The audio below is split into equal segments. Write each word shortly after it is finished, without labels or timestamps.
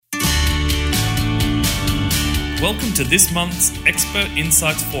Welcome to this month's Expert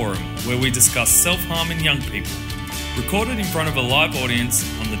Insights Forum, where we discuss self-harm in young people. Recorded in front of a live audience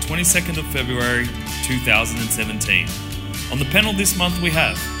on the 22nd of February 2017. On the panel this month we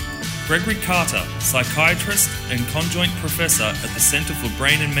have Gregory Carter, psychiatrist and conjoint professor at the Centre for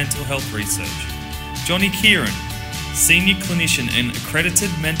Brain and Mental Health Research. Johnny Kieran, senior clinician and accredited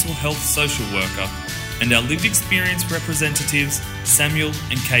mental health social worker, and our lived experience representatives Samuel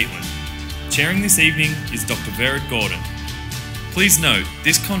and Caitlin. Chairing this evening is Dr. Vered Gordon. Please note,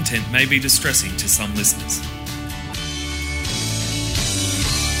 this content may be distressing to some listeners.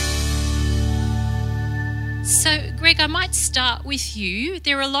 So, Greg, I might start with you.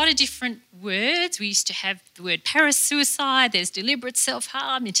 There are a lot of different words. We used to have the word parasuicide, there's deliberate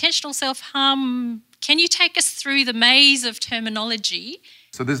self-harm, intentional self-harm. Can you take us through the maze of terminology?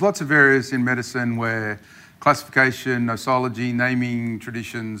 So there's lots of areas in medicine where classification, nosology, naming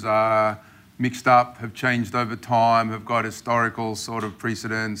traditions are mixed up, have changed over time, have got historical sort of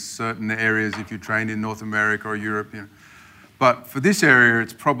precedents, certain areas if you trained in North America or Europe. But for this area,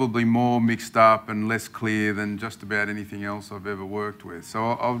 it's probably more mixed up and less clear than just about anything else I've ever worked with.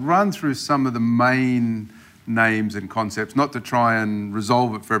 So I'll run through some of the main names and concepts, not to try and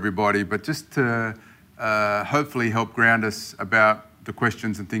resolve it for everybody, but just to hopefully help ground us about the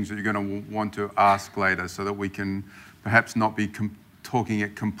questions and things that you're going to want to ask later, so that we can perhaps not be talking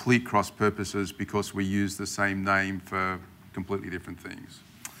at complete cross purposes because we use the same name for completely different things.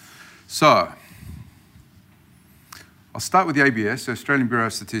 So I'll start with the ABS, Australian Bureau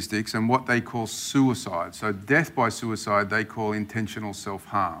of Statistics, and what they call suicide. So death by suicide, they call intentional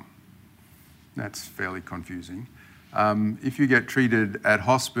self-harm. That's fairly confusing. If you get treated at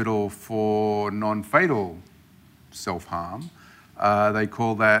hospital for non-fatal self-harm, they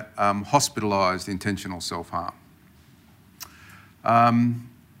call that hospitalised intentional self-harm.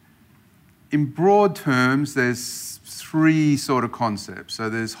 In broad terms, there's three sort of concepts. So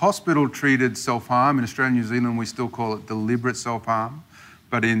there's hospital-treated self-harm. In Australia and New Zealand, we still call it deliberate self-harm.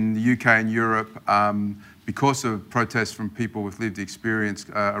 But in the UK and Europe, because of protests from people with lived experience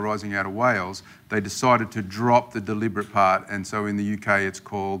arising out of Wales, they decided to drop the deliberate part. And so in the UK, it's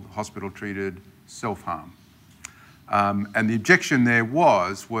called hospital-treated self-harm. And the objection there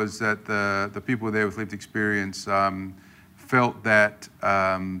was that the people there with lived experience felt that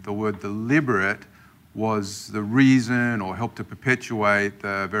the word deliberate was the reason or helped to perpetuate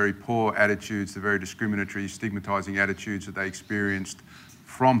the very poor attitudes, the very discriminatory, stigmatising attitudes that they experienced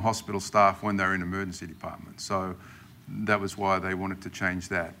from hospital staff when they were in emergency departments. So that was why they wanted to change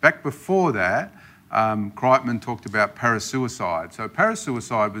that. Back before that, Kreitman talked about parasuicide. So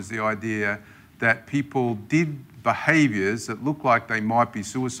parasuicide was the idea that people did behaviours that looked like they might be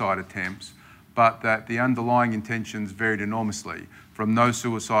suicide attempts, but that the underlying intentions varied enormously, from no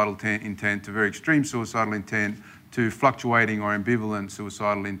suicidal intent to very extreme suicidal intent to fluctuating or ambivalent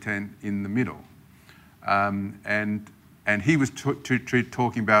suicidal intent in the middle. And he was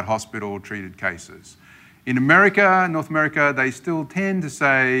talking about hospital-treated cases. In America, North America, they still tend to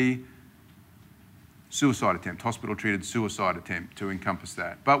say suicide attempt, hospital-treated suicide attempt to encompass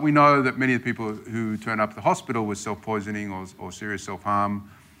that. But we know that many of the people who turn up at the hospital with self-poisoning or serious self-harm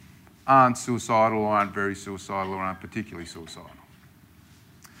aren't suicidal or aren't very suicidal or aren't particularly suicidal.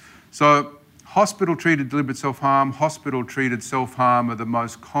 So hospital-treated deliberate self-harm, hospital-treated self-harm are the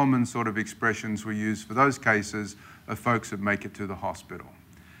most common sort of expressions we use for those cases of folks that make it to the hospital.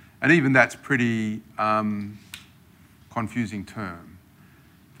 And even that's pretty confusing term.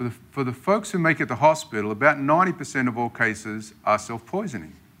 For the folks who make it to hospital, about 90% of all cases are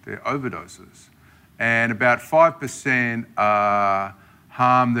self-poisoning. They're overdoses. And about 5% are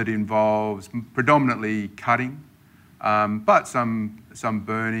harm that involves predominantly cutting, but some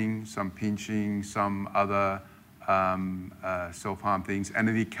burning, some pinching, some other self-harm things, and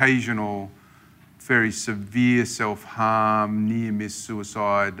the occasional very severe self-harm, near-miss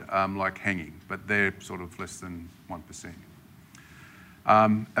suicide, like hanging, but they're sort of less than 1%.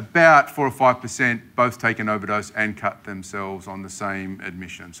 About 4 or 5% both take an overdose and cut themselves on the same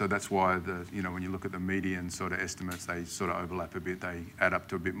admission. So that's why when you look at the median sort of estimates, they sort of overlap a bit. They add up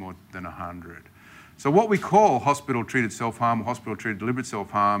to a bit more than 100. So what we call hospital-treated self-harm, hospital-treated deliberate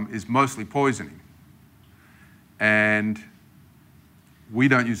self-harm is mostly poisoning. And we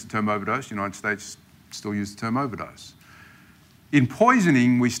don't use the term overdose. The United States still use the term overdose. In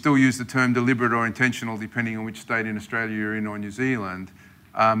poisoning, we still use the term deliberate or intentional, depending on which state in Australia you're in or New Zealand,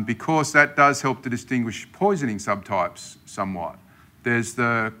 because that does help to distinguish poisoning subtypes somewhat. There's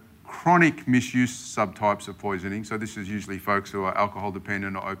the chronic misuse subtypes of poisoning. So this is usually folks who are alcohol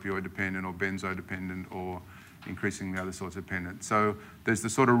dependent or opioid dependent or benzo dependent or increasingly other sorts of dependence. So there's the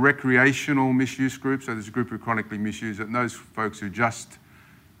sort of recreational misuse group. So there's a group who chronically misuse it, and those folks who just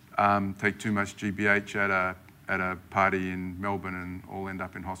take too much GBH at a party in Melbourne and all end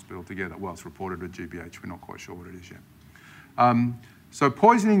up in hospital together. Well, it's reported with GBH. We're not quite sure what it is yet. So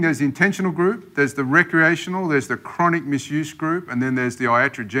poisoning, there's the intentional group, there's the recreational, there's the chronic misuse group, and then there's the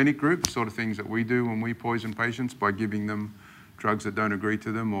iatrogenic group, the sort of things that we do when we poison patients by giving them drugs that don't agree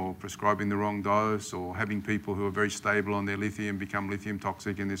to them, or prescribing the wrong dose, or having people who are very stable on their lithium become lithium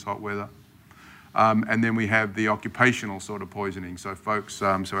toxic in this hot weather. And then we have the occupational sort of poisoning. So folks,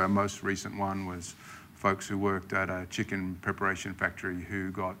 so our most recent one was folks who worked at a chicken preparation factory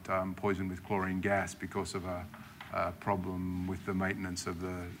who got poisoned with chlorine gas because of a problem with the maintenance of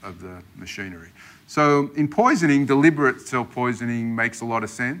the machinery. So in poisoning, deliberate self-poisoning makes a lot of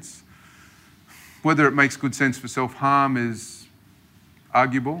sense. Whether it makes good sense for self-harm is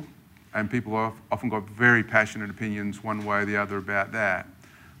arguable, and people have often got very passionate opinions one way or the other about that.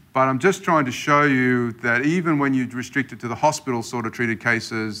 But I'm just trying to show you that even when you restrict it to the hospital sort of treated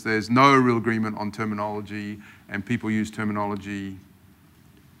cases, there's no real agreement on terminology, and people use terminology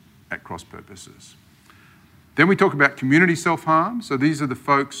at cross purposes. Then we talk about community self-harm. So these are the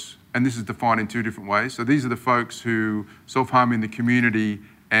folks, and this is defined in two different ways. So these are the folks who self-harm in the community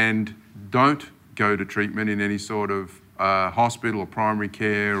and don't go to treatment in any sort of hospital or primary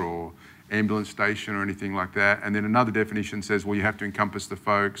care or ambulance station or anything like that. And then another definition says, well, you have to encompass the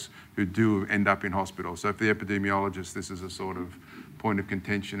folks who do end up in hospital. So for the epidemiologist, this is a sort of point of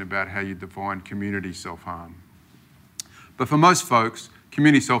contention about how you define community self-harm. But for most folks,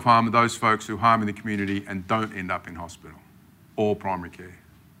 community self-harm are those folks who harm in the community and don't end up in hospital or primary care.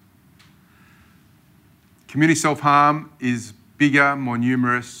 Community self-harm is bigger, more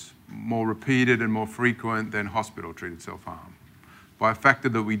numerous, more repeated and more frequent than hospital-treated self-harm by a factor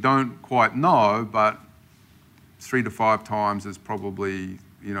that we don't quite know, but 3 to 5 times is probably,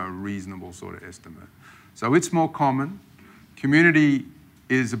 a reasonable sort of estimate. So it's more common. Community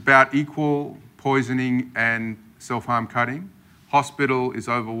is about equal poisoning and self-harm cutting. Hospital is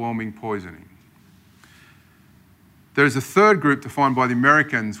overwhelming poisoning. There's a third group defined by the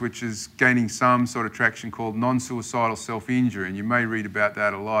Americans, which is gaining some sort of traction, called non-suicidal self-injury. And you may read about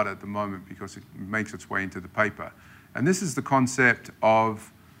that a lot at the moment because it makes its way into the paper. And this is the concept of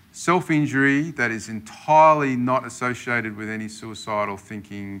self-injury that is entirely not associated with any suicidal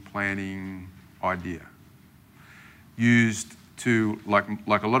thinking, planning, idea. Used to,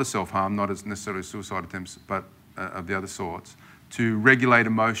 like a lot of self-harm, not as necessarily suicide attempts, but of the other sorts, to regulate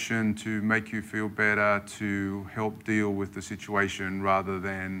emotion, to make you feel better, to help deal with the situation rather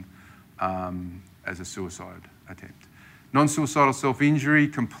than as a suicide attempt. Non-suicidal self-injury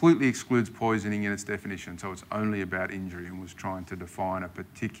completely excludes poisoning in its definition, so it's only about injury and was trying to define a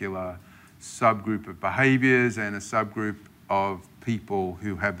particular subgroup of behaviours and a subgroup of people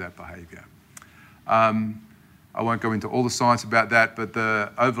who have that behaviour. I won't go into all the science about that, but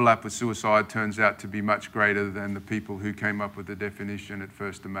the overlap with suicide turns out to be much greater than the people who came up with the definition at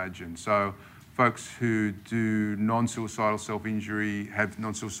first imagined. So folks who do non-suicidal self-injury, have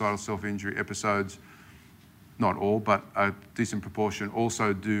non-suicidal self-injury episodes, not all, but a decent proportion,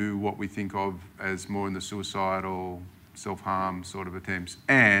 also do what we think of as more in the suicidal, self-harm sort of attempts,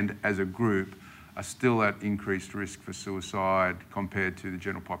 and as a group are still at increased risk for suicide compared to the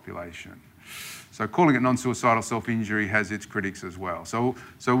general population. So calling it non-suicidal self-injury has its critics as well. So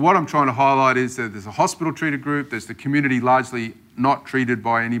what I'm trying to highlight is that there's a hospital-treated group, there's the community largely not treated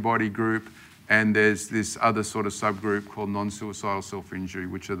by anybody group, and there's this other sort of subgroup called non-suicidal self-injury,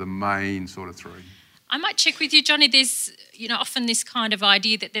 which are the main sort of three. I might check with you, Johnny. There's, often this kind of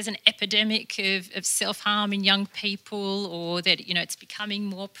idea that there's an epidemic of self-harm in young people, or that, it's becoming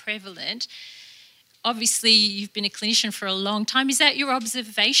more prevalent. Obviously, you've been a clinician for a long time. Is that your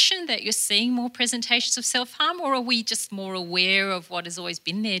observation, that you're seeing more presentations of self-harm, or are we just more aware of what has always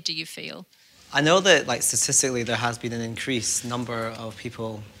been there, do you feel? I know that, statistically, there has been an increased number of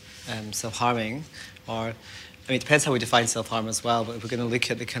people self-harming, or, it depends how we define self-harm as well, but if we're going to look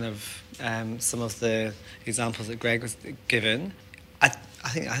at the kind of, some of the examples that Greg was given, I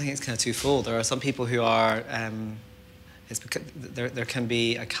think it's kind of twofold. There are some people who are... there can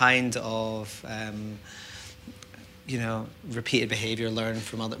be a kind of, repeated behaviour learned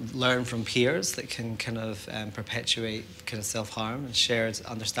from peers that can kind of perpetuate kind of self-harm and shared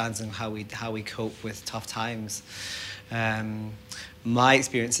understanding of how we cope with tough times. My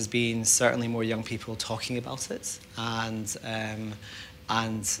experience has been certainly more young people talking about it and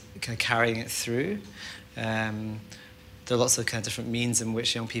kind of carrying it through. There are lots of kind of different means in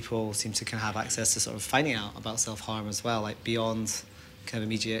which young people seem to kind of have access to sort of finding out about self-harm as well, beyond kind of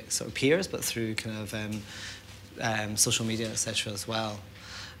immediate sort of peers, but through kind of social media, etc. as well.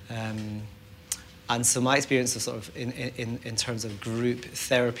 And so my experience of sort of in terms of group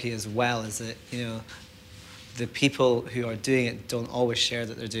therapy as well is that, you know, the people who are doing it don't always share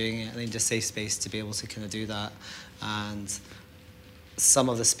that they're doing it, and they need a safe space to be able to kind of do that. And some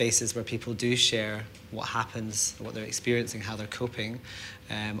of the spaces where people do share what happens, what they're experiencing, how they're coping,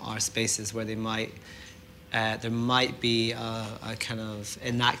 are spaces where they might there might be a kind of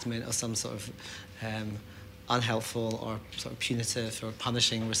enactment of some sort of unhelpful or sort of punitive or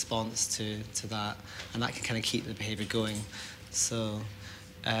punishing response to that, and that can kind of keep the behaviour going. So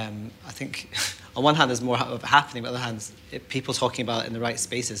I think on one hand there's more happening, but on the other hand, people talking about it in the right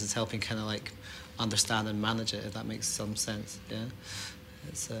spaces is helping kind of like understand and manage it, if that makes some sense. Yeah,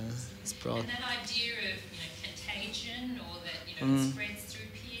 it's broad. And that idea of, you know, contagion, or that, you know, it spreads through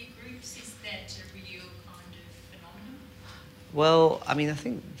peer groups, is that a real kind of phenomenon? Well, I mean, I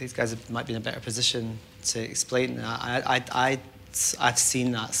think these guys might be in a better position to explain that. I've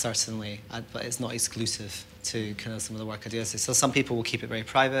seen that, certainly, but it's not exclusive to kind of some of the work I do. So some people will keep it very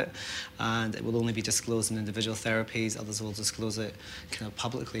private, and it will only be disclosed in individual therapies. Others will disclose it kind of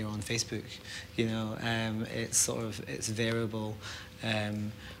publicly or on Facebook. You know, it's variable,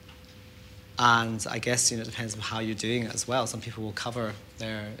 and I guess, you know, it depends on how you're doing it as well. Some people will cover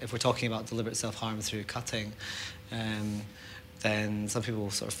if we're talking about deliberate self-harm through cutting, then some people will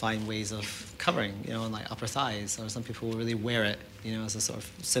sort of find ways of covering, you know, on like upper thighs, or some people will really wear it, you know, as a sort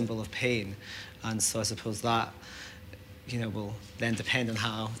of symbol of pain. And so I suppose that, you know, will then depend on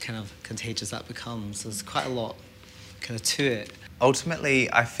how kind of contagious that becomes. There's quite a lot kind of to it.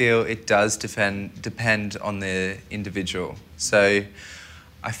 Ultimately, I feel it does depend on the individual. So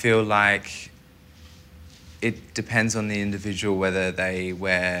I feel like it depends on the individual whether they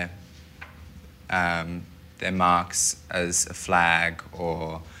wear their marks as a flag,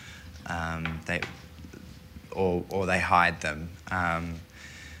 or they hide them.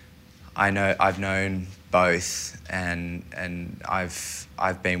 I've known both, and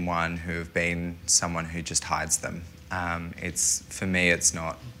I've been one who have been someone who just hides them. For me, it's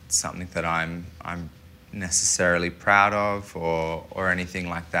not something that I'm necessarily proud of or anything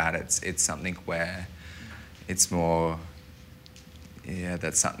like that. It's something where it's more, yeah,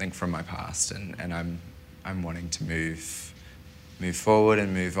 that's something from my past, and I'm wanting to move forward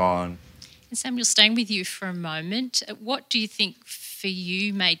and move on. And Samuel, staying with you for a moment, what do you think for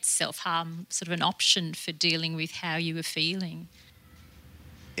you made self-harm sort of an option for dealing with how you were feeling?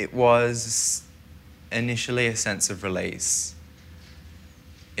 It was initially a sense of release.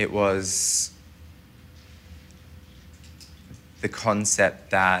 It was the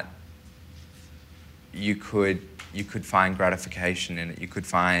concept that you could find gratification in it. You could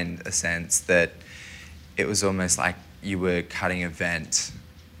find a sense that it was almost like you were cutting a vent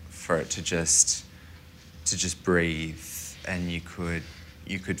for it to just breathe, and you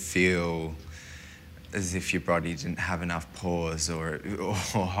could feel as if your body didn't have enough pores or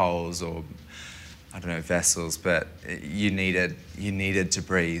holes or, I don't know, vessels, but you needed to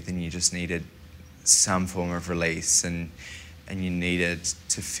breathe, and you just needed some form of release, and you needed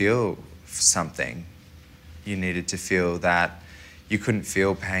to feel something. You needed to feel that you couldn't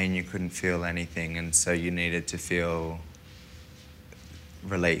feel pain, you couldn't feel anything, and so you needed to feel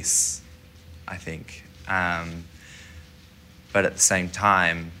release, I think. But at the same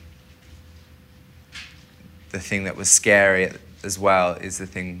time, the thing that was scary as well is the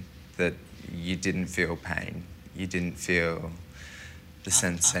thing that you didn't feel pain. You didn't feel the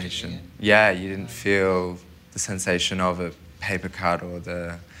sensation. Yeah, you didn't feel the sensation of a paper cut or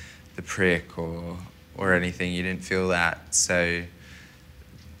the prick or anything. You didn't feel that. So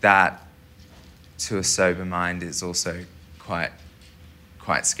that, to a sober mind, is also quite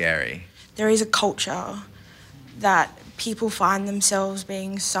scary. There is a culture that people find themselves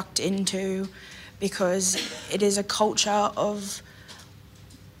being sucked into, because it is a culture of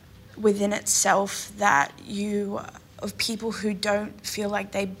within itself of people who don't feel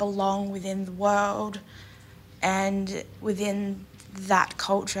like they belong within the world, and within that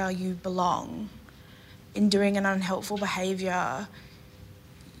culture you belong. In doing an unhelpful behaviour,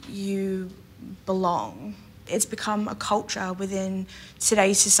 you belong. It's become a culture within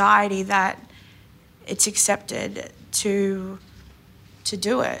today's society that it's accepted to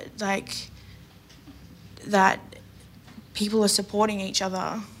do it, like that people are supporting each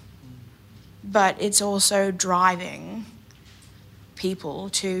other, but it's also driving people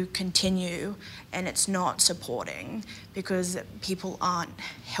to continue, and it's not supporting because people aren't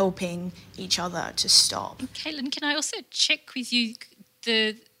helping each other to stop. Caitlin, can I also check with you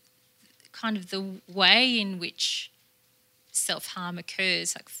the kind of the way in which self-harm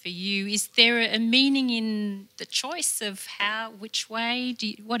occurs, like for you, is there a meaning in the choice of which way,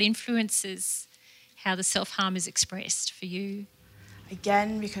 what influences how the self-harm is expressed for you?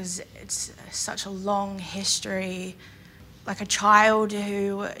 Again, because it's such a long history, like a child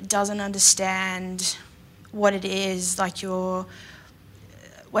who doesn't understand what it is, like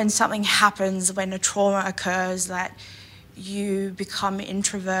when something happens, when a trauma occurs, that you become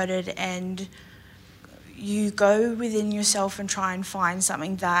introverted and you go within yourself and try and find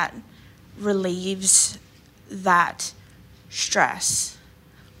something that relieves that stress.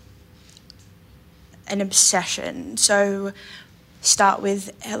 An obsession. So start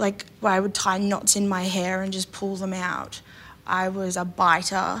with, like, where I would tie knots in my hair and just pull them out. I was a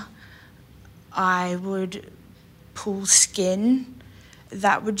biter. I would pull skin.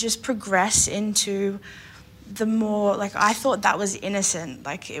 That would just progress into the more, like, I thought that was innocent.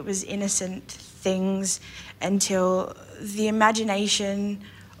 Like, it was innocent things until the imagination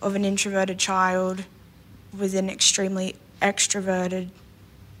of an introverted child with an extremely extroverted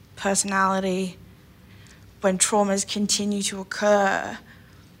personality, when traumas continue to occur,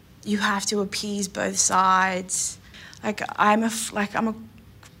 you have to appease both sides. Like, I'm a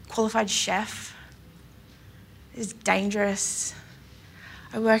qualified chef. It's dangerous.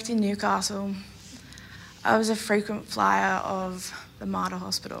 I worked in Newcastle. I was a frequent flyer of the Mater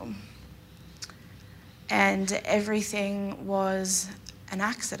Hospital. And everything was an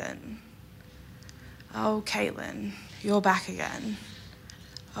accident. Oh, Caitlin, you're back again.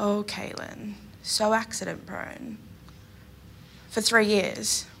 Oh, Caitlin, so accident prone. For 3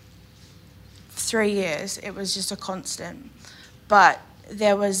 years. 3 years, it was just a constant. But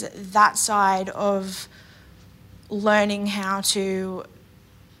there was that side of learning how to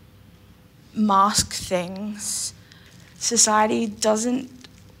mask things. Society doesn't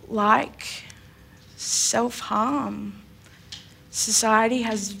like self-harm. Society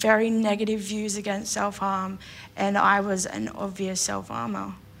has very negative views against self-harm, and I was an obvious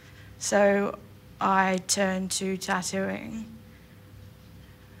self-harmer. So I turned to tattooing.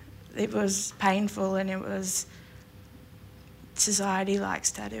 It was painful, and it was, society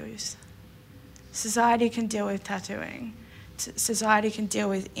likes tattoos. Society can deal with tattooing. Society can deal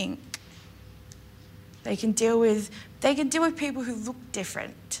with ink. They can deal with people who look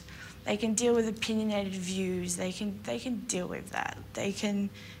different. They can deal with opinionated views. They can deal with that. They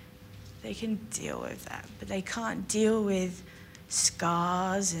can deal with that, but they can't deal with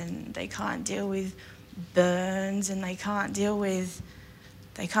scars, and they can't deal with burns, and they can't deal with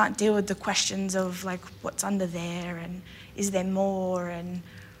the questions of, like, what's under there, and is there more, and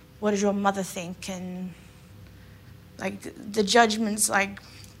what does your mother think, and, like, the judgments that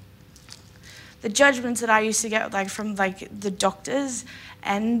I used to get, like, from, like, the doctors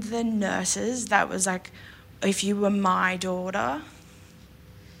and the nurses. That was like, if you were my daughter.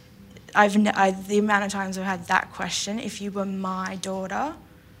 The amount of times I've had that question, if you were my daughter.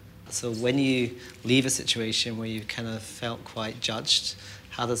 So when you leave a situation where you've kind of felt quite judged,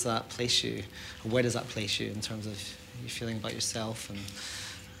 how does that place you? Or where does that place you in terms of your feeling about yourself and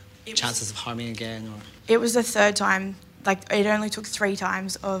chances of harming again? Or it was the third time. Like, it only took 3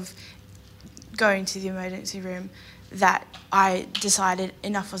 times of going to the emergency room that I decided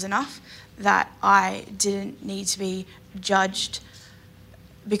enough was enough, that I didn't need to be judged,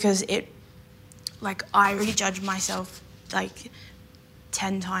 because I really judged myself, like,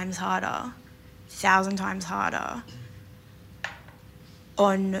 10 times harder, 1,000 times harder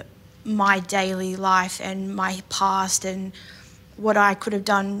on my daily life and my past and what I could have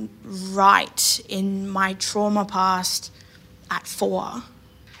done right in my trauma past at 4.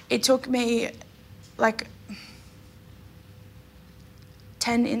 It took me, like,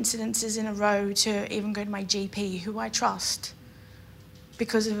 10 incidences in a row to even go to my GP, who I trust,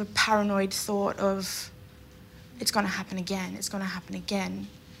 because of a paranoid thought of, it's going to happen again, it's going to happen again,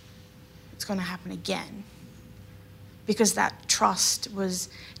 it's going to happen again. Because that trust was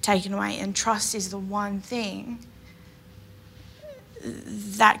taken away, and trust is the one thing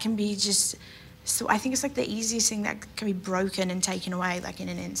that can be just, so I think it's like the easiest thing that can be broken and taken away, like, in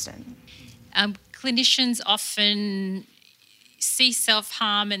an instant. Clinicians often see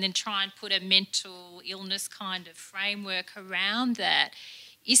self-harm and then try and put a mental illness kind of framework around that.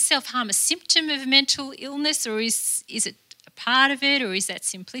 Is self-harm a symptom of mental illness, or is it a part of it, or is that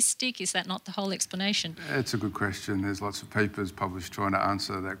simplistic? Is that not the whole explanation? It's a good question. There's lots of papers published trying to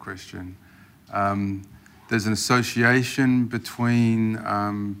answer that question. There's an association between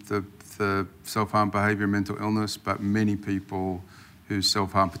the self-harm behaviour and mental illness, but many people who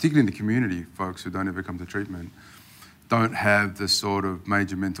self-harm, particularly in the community, folks who don't ever come to treatment, don't have the sort of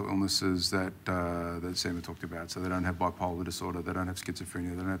major mental illnesses that Seema talked about. So they don't have bipolar disorder, they don't have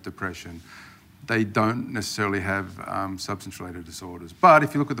schizophrenia, they don't have depression. They don't necessarily have substance-related disorders. But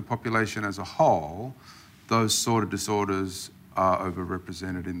if you look at the population as a whole, those sort of disorders are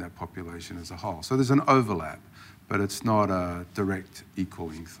overrepresented in that population as a whole. So there's an overlap, but it's not a direct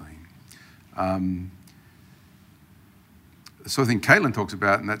equaling thing. The sort of thing Caitlin talks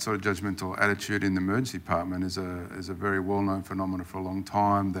about, and that sort of judgmental attitude in the emergency department is a very well-known phenomenon for a long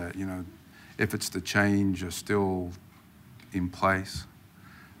time, that, you know, efforts to change are still in place.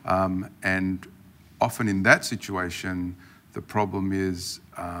 And often in that situation, the problem is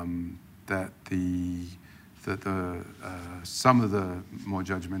that some of the more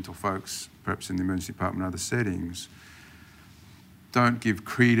judgmental folks, perhaps in the emergency department and other settings, don't give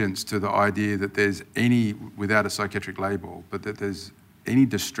credence to the idea that there's any, without a psychiatric label, but that there's any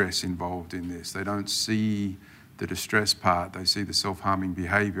distress involved in this. They don't see the distress part, they see the self-harming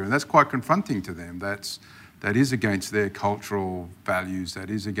behaviour, and that's quite confronting to them. That is against their cultural values, that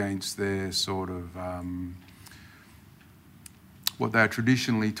is against their sort of, what they're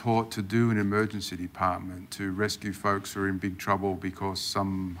traditionally taught to do in an emergency department, to rescue folks who are in big trouble because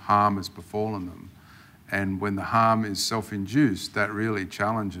some harm has befallen them. And when the harm is self-induced, that really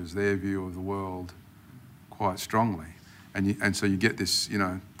challenges their view of the world quite strongly. And so you get this, you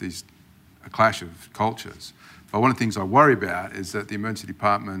know, a clash of cultures. But one of the things I worry about is that the emergency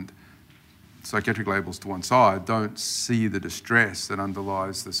department, psychiatric labels to one side, don't see the distress that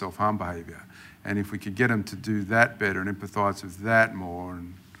underlies the self-harm behaviour. And if we could get them to do that better and empathise with that more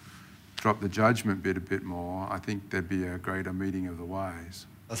and drop the judgment bit a bit more, I think there'd be a greater meeting of the ways.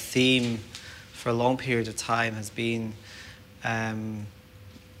 A theme for a long period of time has been like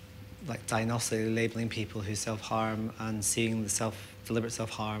diagnostically labelling people who self-harm and seeing the deliberate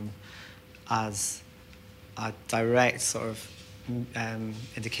self-harm as a direct sort of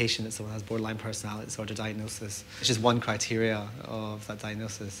indication that someone has borderline personality disorder diagnosis. It's just one criteria of that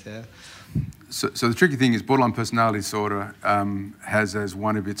diagnosis, yeah. So the tricky thing is borderline personality disorder has as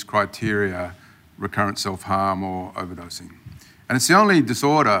one of its criteria recurrent self-harm or overdosing. And it's the only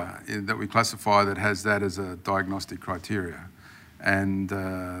disorder that we classify that has that as a diagnostic criteria. And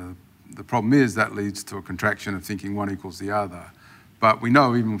the problem is that leads to a contraction of thinking one equals the other. But we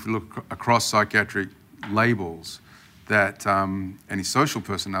know, even if we look across psychiatric labels, that any social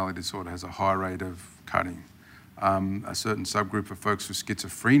personality disorder has a high rate of cutting. A certain subgroup of folks with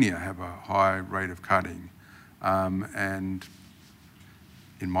schizophrenia have a high rate of cutting. And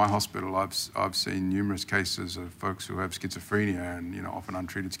in my hospital, I've seen numerous cases of folks who have schizophrenia and, you know, often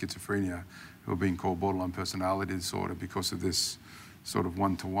untreated schizophrenia, who are being called borderline personality disorder because of this sort of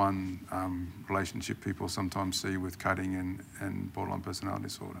one-to-one relationship people sometimes see with cutting and borderline personality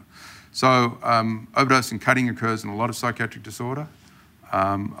disorder. So overdose and cutting occurs in a lot of psychiatric disorder.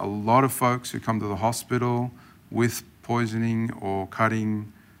 A lot of folks who come to the hospital with poisoning or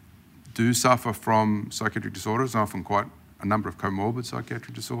cutting do suffer from psychiatric disorders, and often quite a number of comorbid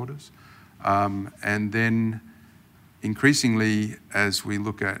psychiatric disorders. And then increasingly, as we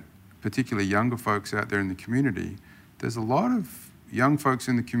look at particularly younger folks out there in the community, there's a lot of young folks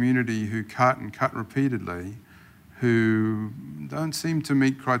in the community who cut and cut repeatedly, who don't seem to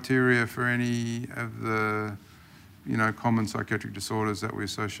meet criteria for any of the, you know, common psychiatric disorders that we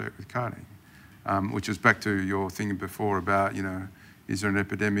associate with cutting. Which is back to your thing before about, you know, is there an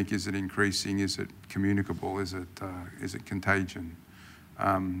epidemic? Is it increasing? Is it communicable? Is it contagion?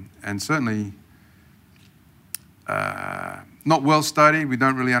 And certainly not well studied. We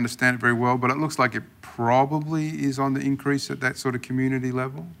don't really understand it very well, but it looks like it probably is on the increase at that sort of community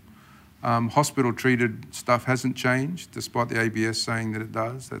level. Hospital-treated stuff hasn't changed, despite the ABS saying that it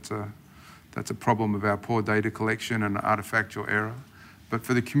does. That's a problem of our poor data collection and artifactual error. But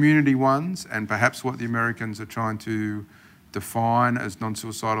for the community ones, and perhaps what the Americans are trying to define as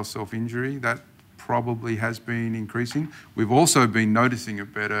non-suicidal self-injury, that probably has been increasing. We've also been noticing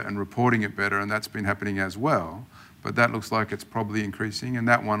it better and reporting it better, and that's been happening as well. But that looks like it's probably increasing, and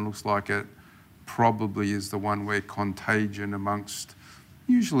that one looks like it probably is the one where contagion amongst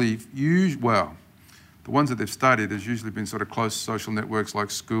well, the ones that they've studied, there's usually been sort of close social networks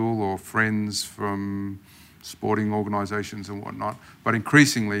like school or friends from sporting organisations and whatnot. But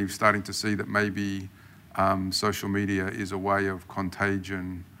increasingly starting to see that maybe social media is a way of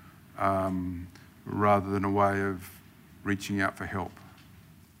contagion rather than a way of reaching out for help.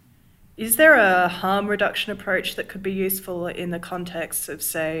 Is there a harm reduction approach that could be useful in the context of,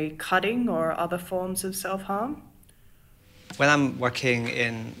 say, cutting or other forms of self-harm? When I'm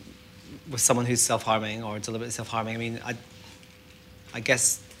working with someone who's self-harming or deliberately self-harming, I mean, I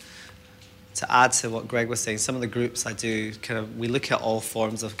guess to add to what Greg was saying, some of the groups I do, we look at all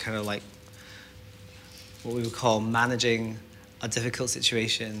forms of kind of like what we would call managing a difficult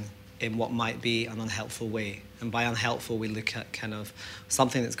situation in what might be an unhelpful way. And by unhelpful, we look at kind of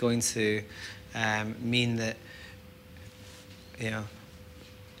something that's going to mean that,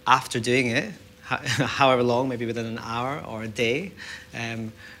 after doing it, however long, maybe within an hour or a day,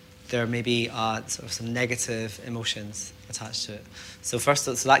 there may be sort of some negative emotions attached to it. So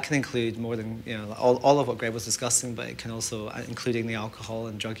that can include more than all of what Greg was discussing, but it can also including the alcohol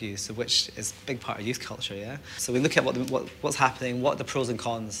and drug use, which is a big part of youth culture. Yeah. So we look at what's happening, what are the pros and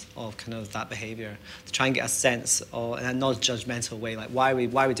cons of kind of that behaviour, to try and get a sense of, in a non-judgmental way, like why are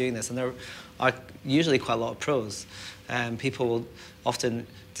we doing this? And there are usually quite a lot of pros. People will often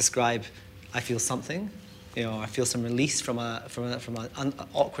describe, I feel something. I feel some release from an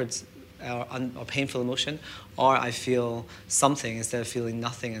awkward or painful emotion, or I feel something instead of feeling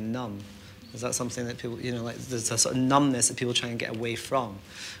nothing and numb. Is that something that people, there's a sort of numbness that people try and get away from.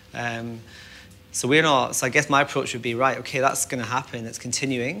 So I guess my approach would be, right, okay, that's going to happen, it's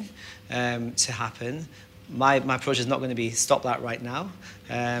continuing to happen. My approach is not going to be stop that right now.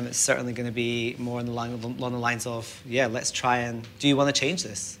 It's certainly going to be more along the lines of, let's try and, do you want to change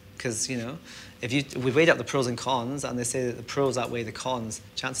this? Because, if we weighed up the pros and cons, and they say that the pros outweigh the cons,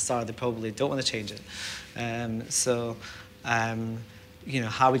 chances are they probably don't want to change it. How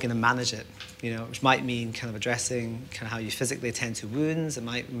are we going to manage it? Which might mean kind of addressing kind of how you physically attend to wounds. It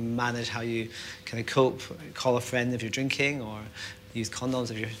might manage how you kind of cope, call a friend if you're drinking, or use condoms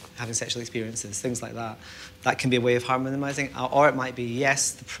if you're having sexual experiences, things like that. That can be a way of harm minimizing. Or it might be,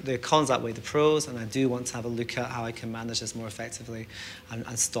 yes, the cons outweigh the pros, and I do want to have a look at how I can manage this more effectively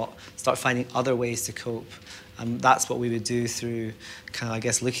and start finding other ways to cope. And that's what we would do through kind of, I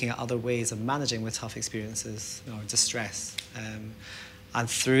guess, looking at other ways of managing with tough experiences or distress. And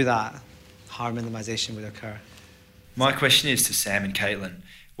through that, harm minimization would occur. My question is to Sam and Caitlin.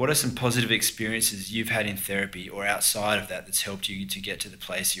 What are some positive experiences you've had in therapy or outside of that that's helped you to get to the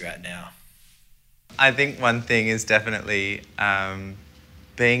place you're at now? I think one thing is definitely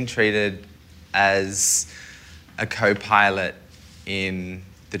being treated as a co-pilot in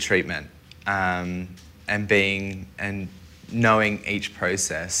the treatment, and knowing each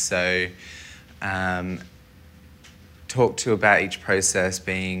process. So talk to about each process,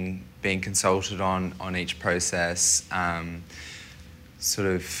 being consulted on each process. I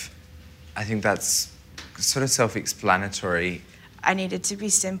think that's sort of self-explanatory. I need it to be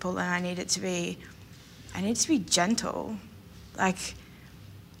simple, and I need it to be gentle. Like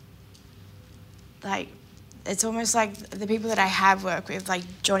it's almost like the people that I have worked with, like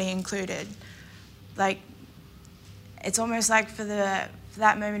Johnny included, like it's almost like for that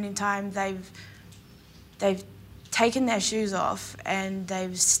moment in time they've taken their shoes off and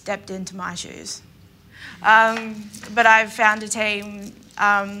they've stepped into my shoes. But I've found a team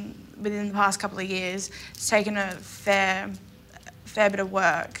within the past couple of years. It's taken a fair bit of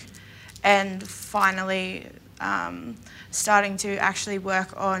work, and finally starting to actually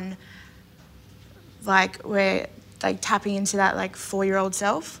work on we're tapping into that 4-year-old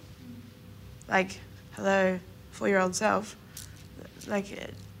self. Hello, 4-year-old self.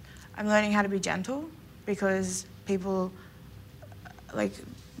 I'm learning how to be gentle, because people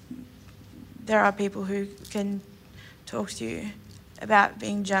there are people who can talk to you about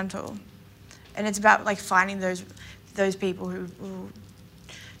being gentle, and it's about finding those people who will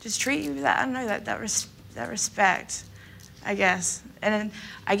just treat you with that, I don't know, that respect, I guess. And then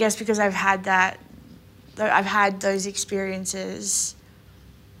I guess because I've had those experiences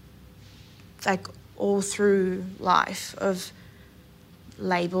all through life of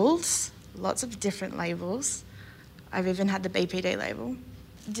labels, lots of different labels. I've even had the BPD label.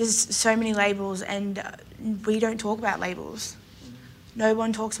 There's so many labels, and we don't talk about labels. No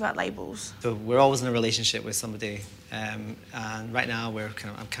one talks about labels. So we're always in a relationship with somebody, and right now I'm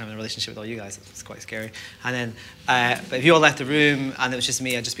kind of in a relationship with all you guys. It's quite scary. And then, but if you all left the room and it was just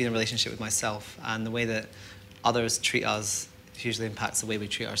me, I'd just be in a relationship with myself. And the way that others treat us hugely impacts the way we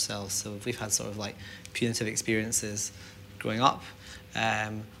treat ourselves. So if we've had sort of punitive experiences growing up,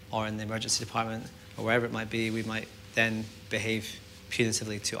 or in the emergency department, or wherever it might be, we might then behave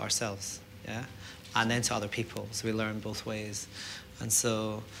punitively to ourselves, yeah, and then to other people. So we learn both ways. And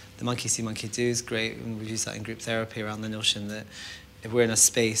so the monkey see, monkey do is great, and we've used that in group therapy around the notion that if we're in a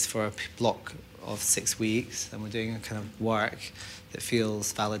space for a block of 6 weeks and we're doing a kind of work that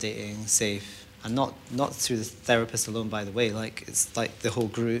feels validating, safe, and not through the therapist alone, by the way, it's the whole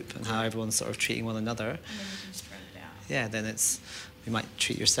group and how everyone's sort of treating one another. And then you can spread it out. Yeah, then you might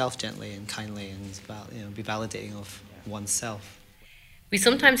treat yourself gently and kindly and be validating of oneself. We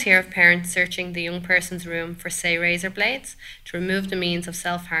sometimes hear of parents searching the young person's room for, say, razor blades to remove the means of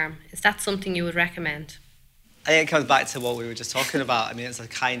self-harm. Is that something you would recommend? I think it comes back to what we were just talking about. I mean, it's a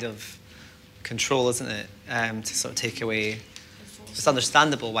kind of control, isn't it? To sort of take away. It's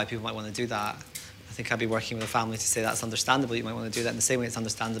understandable why people might want to do that. I think I'd be working with a family to say that's understandable. You might want to do that in the same way it's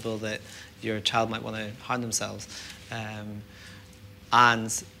understandable that your child might want to harm themselves.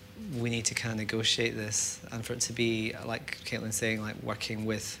 And we need to kind of negotiate this, and for it to be, like Caitlin's saying, like working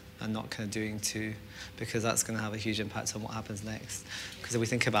with and not kind of doing to, because that's going to have a huge impact on what happens next. Because if we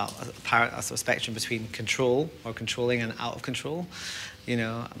think about a sort of spectrum between control or controlling and out of control, you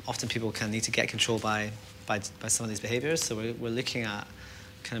know, often people kind of need to get control by some of these behaviours. So we're looking at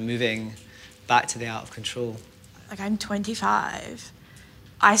kind of moving back to the out of control. Like, I'm 25.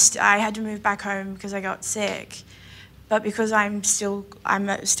 I had to move back home because I got sick. But because I'm still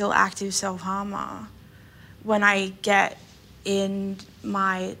active self-harmer, when I get in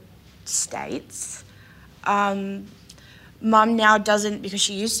my states, Mum now doesn't, because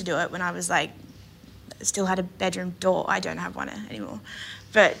she used to do it when I was like, still had a bedroom door. I don't have one anymore.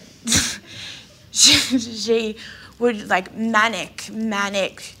 But she would like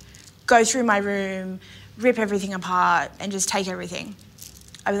manic, go through my room, rip everything apart and just take everything.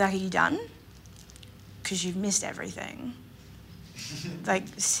 I was like, are you done? Because you've missed everything. Like,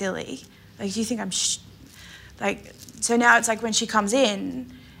 silly. Like, do you think I'm so now it's like when she comes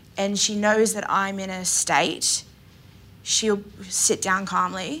in and she knows that I'm in a state, she'll sit down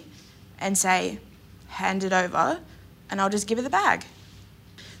calmly and say, hand it over, and I'll just give her the bag.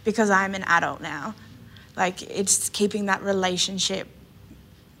 Because I'm an adult now. Like, it's keeping that relationship,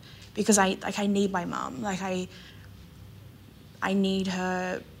 because I need my mum. Like, I need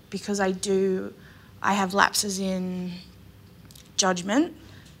her because I have lapses in judgment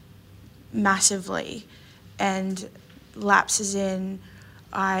massively, and lapses in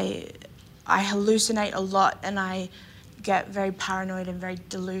I hallucinate a lot, and I get very paranoid and very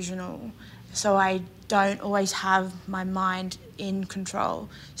delusional. So I don't always have my mind in control.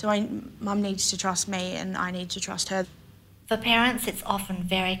 So Mum needs to trust me and I need to trust her. For parents, it's often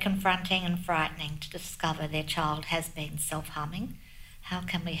very confronting and frightening to discover their child has been self-harming. How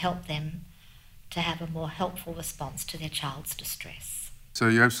can we help them to have a more helpful response to their child's distress? So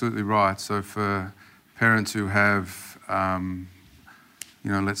you're absolutely right. So for parents who have,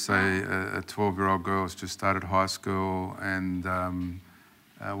 let's say a 12-year-old girl has just started high school, and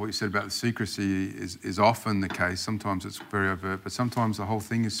what you said about the secrecy is often the case. Sometimes it's very overt, but sometimes the whole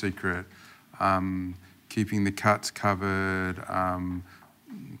thing is secret. Keeping the cuts covered,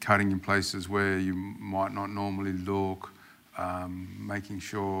 cutting in places where you might not normally look, making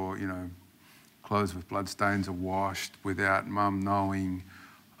sure, clothes with blood stains are washed without Mum knowing,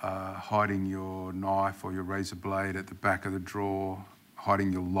 hiding your knife or your razor blade at the back of the drawer,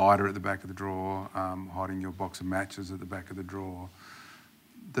 hiding your lighter at the back of the drawer, hiding your box of matches at the back of the drawer.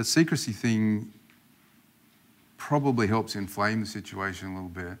 The secrecy thing probably helps inflame the situation a little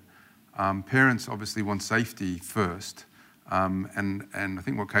bit. Parents obviously want safety first, and I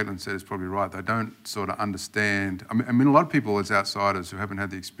think what Caitlin said is probably right. They don't sort of understand. I mean, a lot of people as outsiders who haven't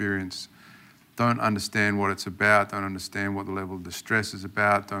had the experience don't understand what it's about, don't understand what the level of distress is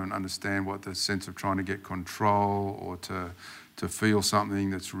about, don't understand what the sense of trying to get control or to feel something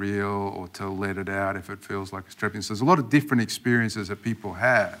that's real or to let it out if it feels like it's trapping. So there's a lot of different experiences that people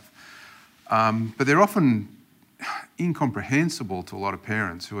have, but they're often incomprehensible to a lot of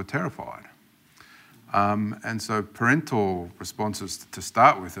parents who are terrified. And so parental responses, to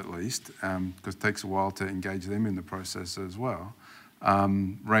start with at least, because it takes a while to engage them in the process as well,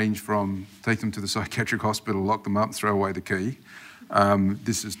 range from take them to the psychiatric hospital, lock them up, throw away the key.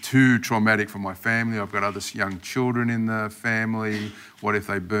 This is too traumatic for my family. I've got other young children in the family. What if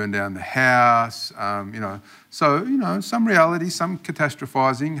they burn down the house? So, some reality, some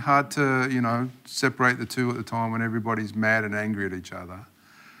catastrophizing, hard to, separate the two at the time when everybody's mad and angry at each other.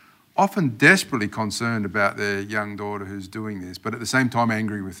 Often desperately concerned about their young daughter who's doing this, but at the same time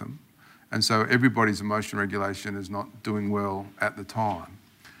angry with them. And so everybody's emotion regulation is not doing well at the time.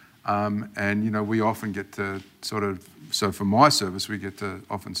 We often get to so for my service, we get to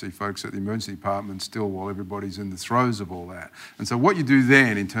often see folks at the emergency department still while everybody's in the throes of all that. And so what you do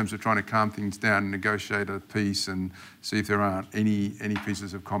then in terms of trying to calm things down and negotiate a peace and see if there aren't any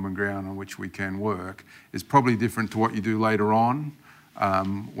pieces of common ground on which we can work is probably different to what you do later on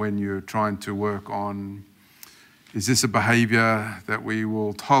when you're trying to work on, is this a behaviour that we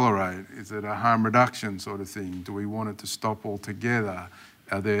will tolerate? Is it a harm reduction sort of thing? Do we want it to stop altogether?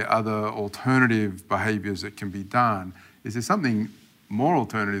 Are there other alternative behaviours that can be done? Is there something more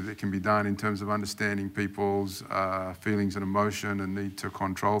alternative that can be done in terms of understanding people's feelings and emotion and need to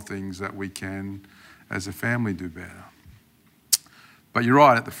control things that we can, as a family, do better. But you're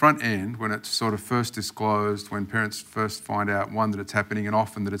right, at the front end, when it's sort of first disclosed, when parents first find out, one, that it's happening, and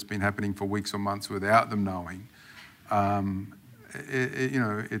often that it's been happening for weeks or months without them knowing,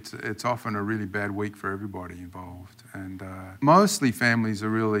 it's often a really bad week for everybody involved. And mostly families are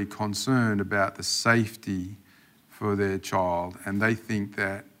really concerned about the safety for their child, and they think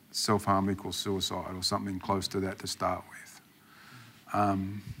that self-harm equals suicide or something close to that to start with.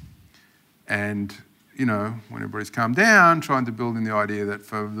 When everybody's calmed down, trying to build in the idea that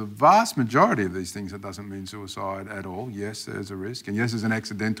for the vast majority of these things, it doesn't mean suicide at all. Yes, there's a risk, and yes, there's an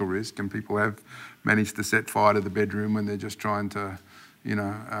accidental risk, and people have managed to set fire to the bedroom when they're just trying to,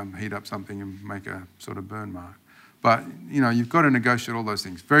 heat up something and make a sort of burn mark. But, you've got to negotiate all those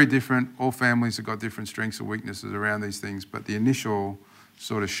things. Very different. All families have got different strengths and weaknesses around these things, but the initial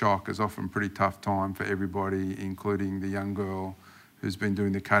sort of shock is often a pretty tough time for everybody, including the young girl who's been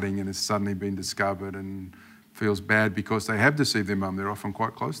doing the cutting and has suddenly been discovered and feels bad because they have deceived their mum. They're often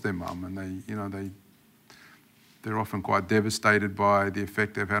quite close to their mum, and they're often quite devastated by the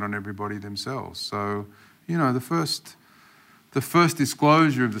effect they've had on everybody themselves. So, the first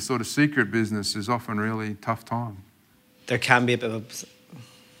disclosure of the sort of secret business is often really tough time. There can be a bit of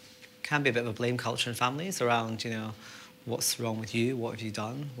a blame culture in families around, what's wrong with you, what have you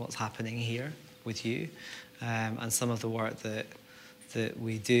done, what's happening here with you, and some of the work that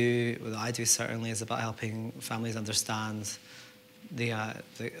we do, that I do certainly, is about helping families understand a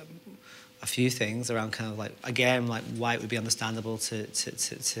few things around kind of why it would be understandable to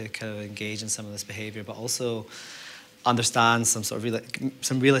kind of engage in some of this behaviour, but also understand some sort of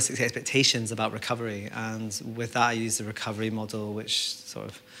some realistic expectations about recovery. And with that, I use the recovery model, which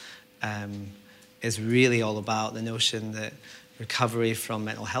sort of is really all about the notion that recovery from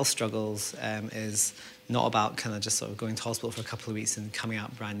mental health struggles is not about kind of just sort of going to hospital for a couple of weeks and coming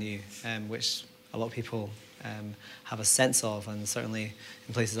out brand new, which a lot of people have a sense of, and certainly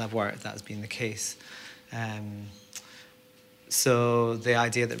in places I've worked, that's been the case. So the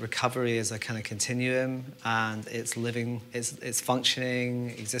idea that recovery is a kind of continuum, and it's living, it's functioning,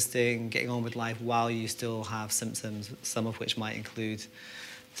 existing, getting on with life while you still have symptoms, some of which might include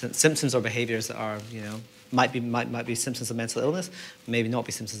symptoms or behaviours that are, might be symptoms of mental illness, maybe not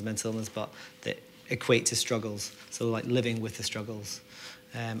be symptoms of mental illness, but that equate to struggles. So like living with the struggles,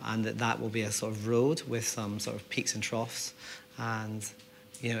 and that will be a sort of road with some sort of peaks and troughs, and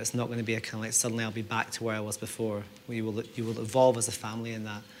it's not going to be a kind of like suddenly I'll be back to where I was before. You will evolve as a family in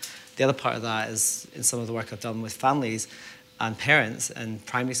that. The other part of that is in some of the work I've done with families and parents and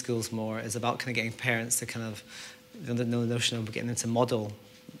primary schools more is about kind of getting parents to kind of the notion of getting them to model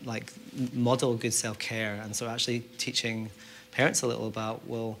good self-care, and so actually teaching parents a little about,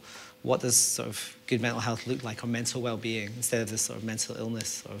 well, what does sort of good mental health look like, or mental well-being, instead of this sort of mental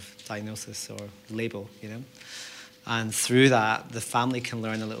illness or diagnosis or label, And through that, the family can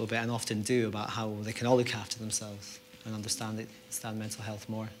learn a little bit, and often do, about how they can all look after themselves and understand mental health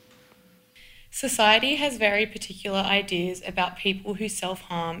more. Society has very particular ideas about people who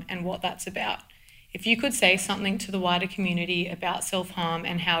self-harm and what that's about. If you could say something to the wider community about self-harm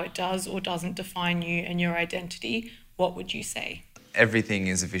and how it does or doesn't define you and your identity, what would you say? Everything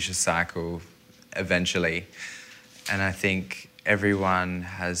is a vicious cycle eventually, and I think everyone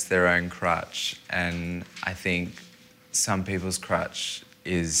has their own crutch, and I think some people's crutch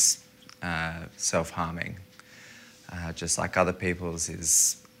is self-harming, just like other people's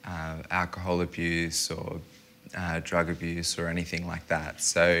is alcohol abuse or drug abuse or anything like that.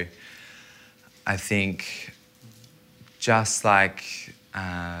 So I think just like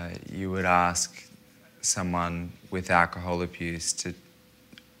you would ask someone with alcohol abuse to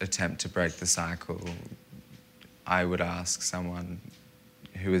attempt to break the cycle, I would ask someone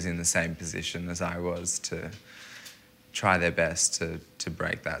who was in the same position as I was to try their best to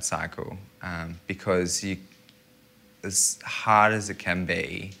break that cycle, because as hard as it can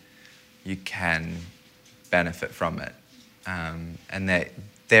be, you can benefit from it, and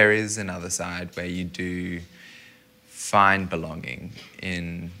there is another side where you do find belonging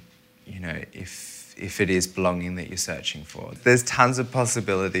in, if it is belonging that you're searching for. There's tons of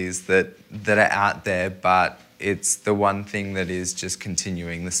possibilities that are out there, but it's the one thing that is just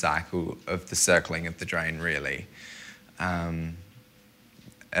continuing the cycle of the circling of the drain, really. And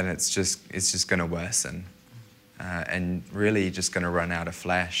it's just going to worsen, and really just going to run out of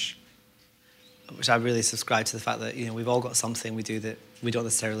flesh. Which I really subscribe to the fact that, we've all got something we do that we don't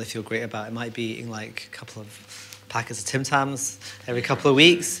necessarily feel great about. It might be eating like a couple of packets of Tim Tams every couple of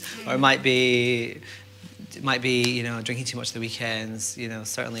weeks, or it might be it might be, you know, drinking too much at the weekends. You know,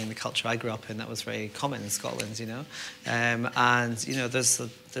 certainly in the culture I grew up in, that was very common in Scotland. You know, and you know, there's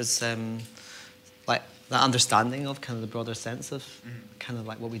like that understanding of kind of the broader sense of kind of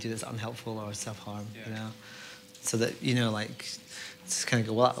like what we do that's unhelpful or self-harm. Yeah. You know, so that, you know, like, just kind of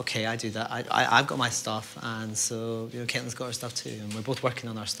go, well, okay, I do that. I've got my stuff, and so, you know, Caitlin's got her stuff too, and we're both working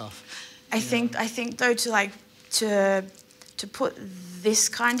on our stuff. I think though, to put this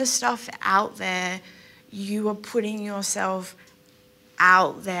kind of stuff out there, you are putting yourself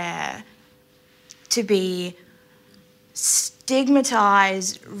out there to be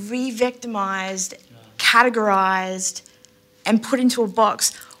stigmatized, re-victimized, categorized, and put into a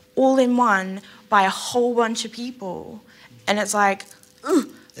box all in one by a whole bunch of people. And it's like,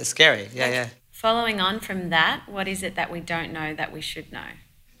 ooh. It's scary, yeah. Following on from that, what is it that we don't know that we should know?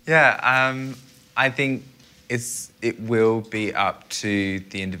 Yeah, I think it will be up to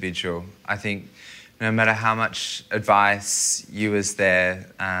the individual. I think no matter how much advice you as their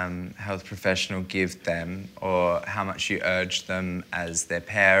health professional give them, or how much you urge them as their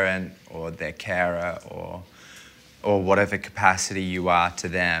parent or their carer or whatever capacity you are to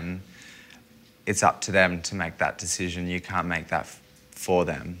them, it's up to them to make that decision. You can't make that for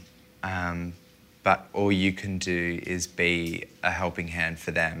them. But all you can do is be a helping hand for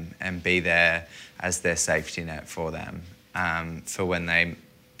them and be there as their safety net for them for when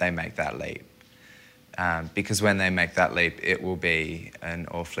they make that leap. Because when they make that leap, it will be an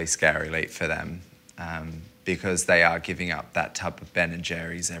awfully scary leap for them because they are giving up that tub of Ben and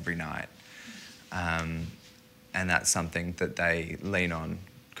Jerry's every night. And that's something that they lean on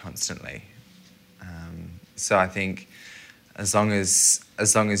constantly. So I think as long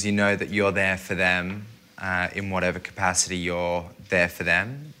as you know that you're there for them in whatever capacity you're there for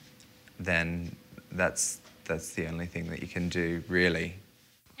them, then that's the only thing that you can do, really.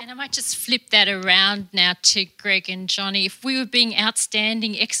 And I might just flip that around now to Greg and Johnny. If we were being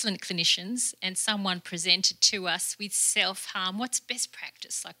outstanding, excellent clinicians and someone presented to us with self-harm, what's best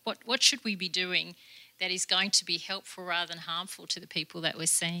practice? Like what should we be doing that is going to be helpful rather than harmful to the people that we're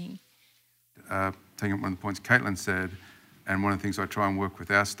seeing? Taking up one of the points Caitlin said, and one of the things I try and work with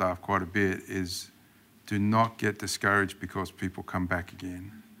our staff quite a bit is do not get discouraged because people come back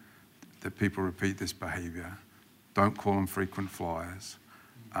again, that people repeat this behaviour. Don't call them frequent flyers.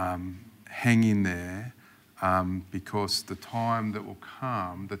 Hang in there because the time that will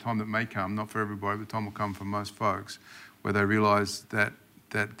come, the time that may come, not for everybody, but the time will come for most folks, where they realise that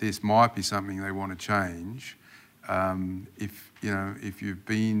this might be something they want to change. If you've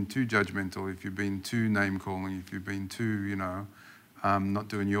been too judgmental, if you've been too name-calling, if you've been too, not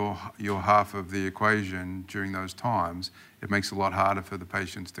doing your half of the equation during those times, it makes it a lot harder for the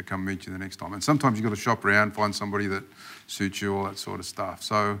patients to come meet you the next time. And sometimes you've got to shop around, find somebody that suits you, all that sort of stuff.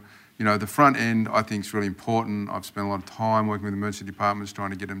 So, the front end, I think, is really important. I've spent a lot of time working with emergency departments trying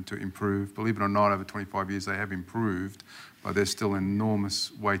to get them to improve. Believe it or not, over 25 years, they have improved, but there's still an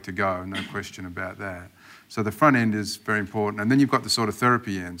enormous way to go, no question about that. So the front end is very important. And then you've got the sort of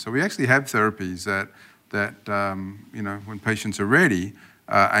therapy end. So we actually have therapies that when patients are ready,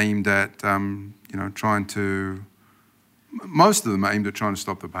 are aimed at, trying to, most of them are aimed at trying to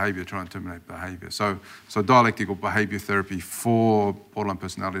stop the behaviour, trying to terminate behaviour. So dialectical behaviour therapy for borderline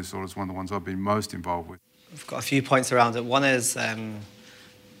personality disorder is one of the ones I've been most involved with. I've got a few points around it. One is to,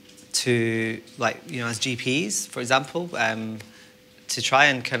 as GPs, for example, to try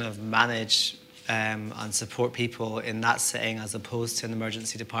and kind of manage and support people in that setting as opposed to an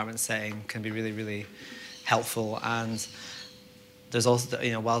emergency department setting can be really, really helpful. And there's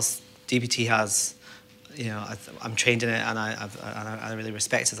also, whilst DBT has, I'm trained in it and I really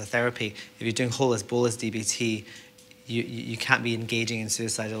respect it as a therapy. If you're doing holus bolus DBT, you can't be engaging in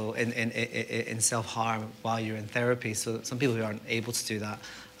suicidal, in self-harm while you're in therapy. So some people who aren't able to do that.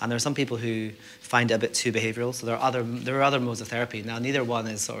 And there are some people who find it a bit too behavioural. So there are other modes of therapy. Now, neither one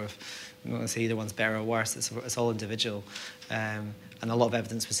is sort of, I'm not going to say either one's better or worse. It's all individual. And a lot of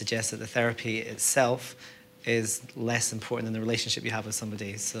evidence would suggest that the therapy itself is less important than the relationship you have with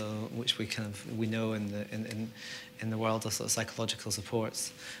somebody. So, which we know in the world of sort of psychological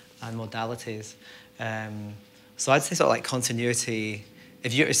supports and modalities. So I'd say sort of like continuity.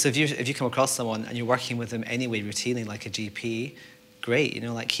 If you come across someone and you're working with them anyway routinely, like a GP, great.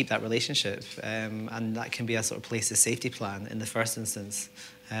 Keep that relationship, and that can be a sort of place of safety plan in the first instance.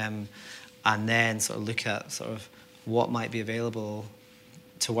 And then sort of look at sort of what might be available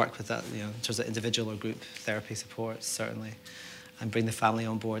to work with that, in terms of individual or group therapy support, certainly. And bring the family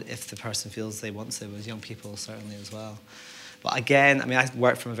on board if the person feels they want to, with young people, certainly as well. But again, I mean, I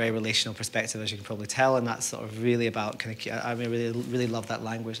work from a very relational perspective, as you can probably tell, and that's sort of really about kind of, I mean, really love that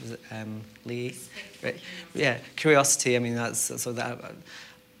language. Is it Lee? Right. Yeah, curiosity. I mean, that's so that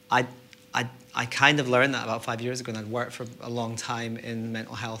I kind of learned that about 5 years ago, and I'd worked for a long time in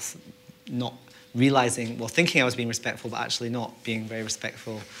mental health, not realizing, well, thinking I was being respectful, but actually not being very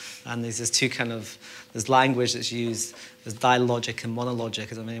respectful. And there's there's language that's used, there's dialogic and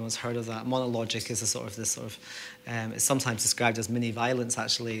monologic, as if anyone's heard of that. Monologic is it's sometimes described as mini violence,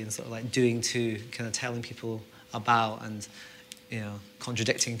 actually, and sort of like doing to, kind of telling people about and,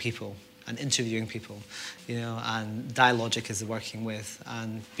 contradicting people and interviewing people, and dialogic is working with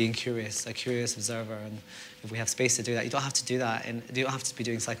and being curious, a curious observer. And if we have space to do that, you don't have to do that, and you don't have to be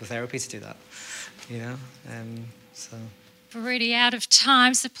doing psychotherapy to do that, so. We're already out of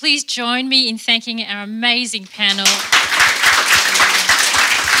time, so please join me in thanking our amazing panel.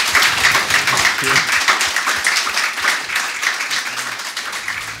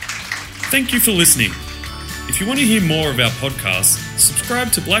 Thank you for listening. If you want to hear more of our podcasts,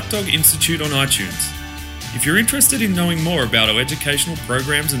 subscribe to Black Dog Institute on iTunes. If you're interested in knowing more about our educational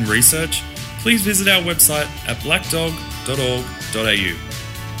programs and research, please visit our website at blackdog.org.au.